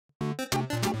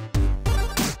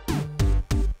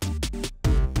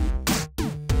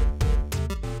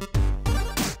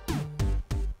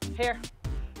Here,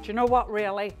 do you know what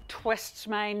really twists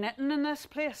my knitting in this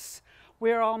place?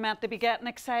 We're all meant to be getting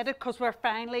excited because we're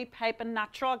finally piping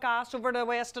natural gas over to the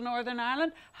west of Northern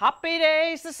Ireland. Happy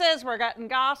days, this is, we're getting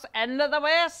gas into the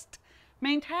west.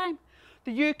 Meantime,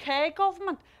 the UK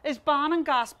government is banning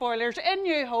gas boilers in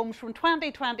new homes from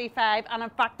 2025, and in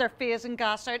fact they're phasing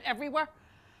gas out everywhere.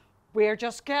 We're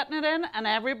just getting it in and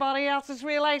everybody else has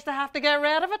realised they have to get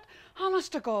rid of it.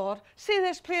 Honest to God, see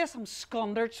this place, I'm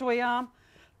scundered, so I am.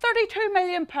 £32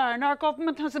 million our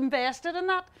government has invested in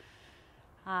that.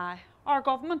 Aye, our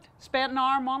government spending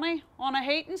our money on a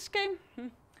heating scheme.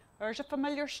 There's a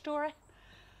familiar story.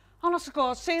 Honest to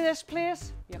God, see this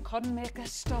place? You couldn't make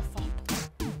this stuff up.